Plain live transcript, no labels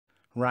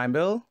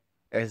RhymBil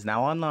is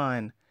now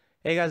online.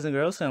 Hey guys and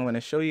girls, so I'm going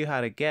to show you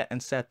how to get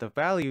and set the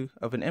value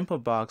of an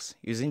input box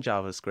using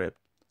JavaScript.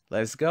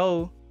 Let's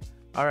go!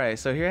 Alright,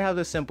 so here I have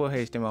the simple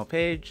HTML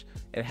page.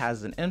 It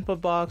has an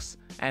input box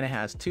and it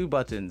has two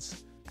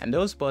buttons. And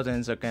those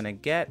buttons are going to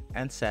get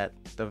and set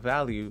the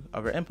value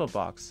of our input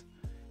box.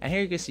 And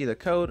here you can see the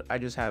code. I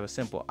just have a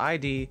simple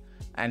ID,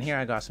 and here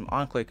I got some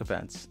on-click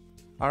events.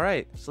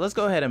 Alright, so let's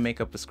go ahead and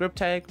make up a script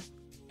tag.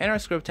 In our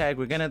script tag,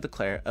 we're going to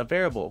declare a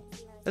variable.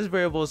 This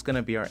variable is going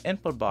to be our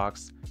input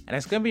box, and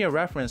it's going to be a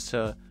reference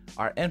to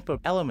our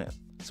input element.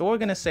 So what we're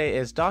going to say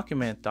is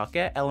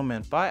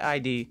document.getElement by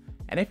ID,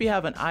 and if you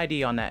have an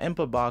ID on that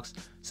input box,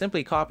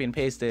 simply copy and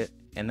paste it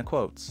in the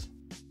quotes.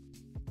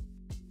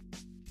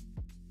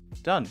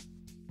 Done.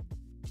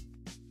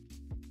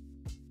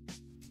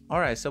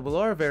 Alright, so below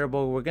our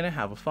variable, we're going to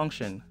have a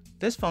function.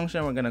 This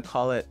function, we're going to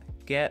call it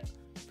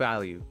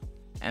getValue,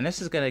 and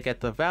this is going to get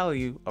the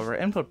value of our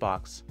input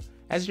box.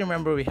 As you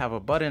remember, we have a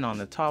button on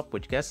the top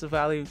which gets the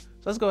value, so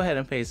let's go ahead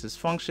and paste this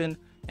function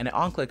in an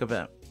on-click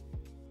event.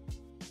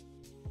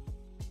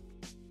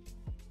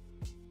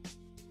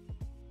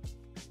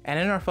 And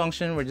in our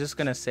function, we're just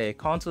going to say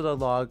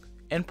console.log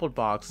input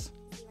box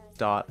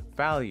dot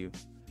value.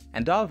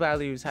 And dot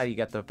value is how you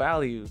get the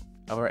value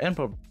of our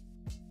input.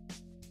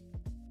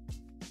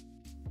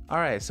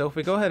 Alright, so if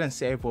we go ahead and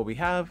save what we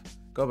have,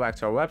 go back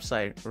to our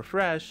website,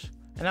 refresh,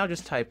 and now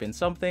just type in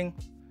something,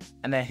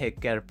 and then hit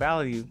get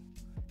value.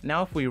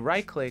 Now if we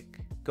right click,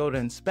 go to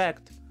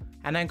inspect,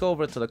 and then go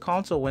over to the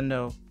console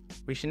window,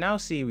 we should now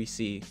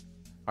see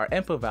our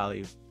input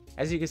value.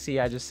 As you can see,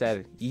 I just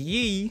said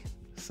yee,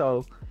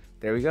 so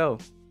there we go.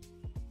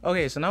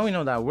 Okay, so now we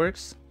know that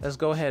works. Let's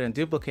go ahead and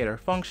duplicate our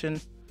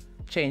function,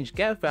 change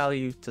get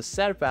value to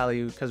set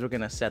value because we're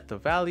going to set the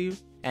value,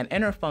 and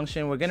in our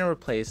function we're going to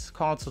replace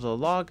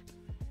console.log,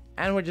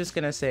 and we're just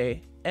going to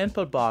say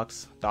input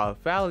box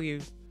dot value,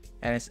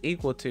 and it's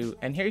equal to,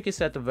 and here you can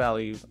set the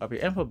value of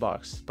your input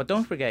box. But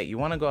don't forget, you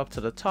want to go up to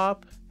the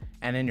top,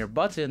 and in your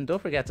button,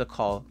 don't forget to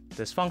call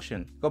this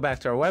function. Go back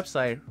to our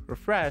website,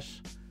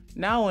 refresh.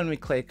 Now when we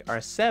click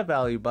our set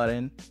value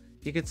button,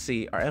 you can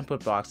see our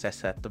input box has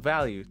set the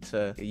value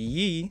to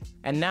yee.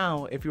 And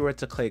now if you were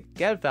to click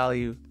get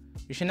value,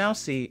 you should now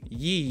see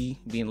yee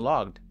being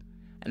logged.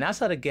 And that's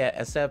how to get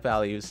and set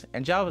values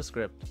in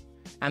JavaScript.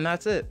 And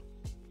that's it.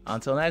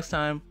 Until next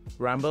time,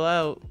 RhymBil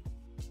out.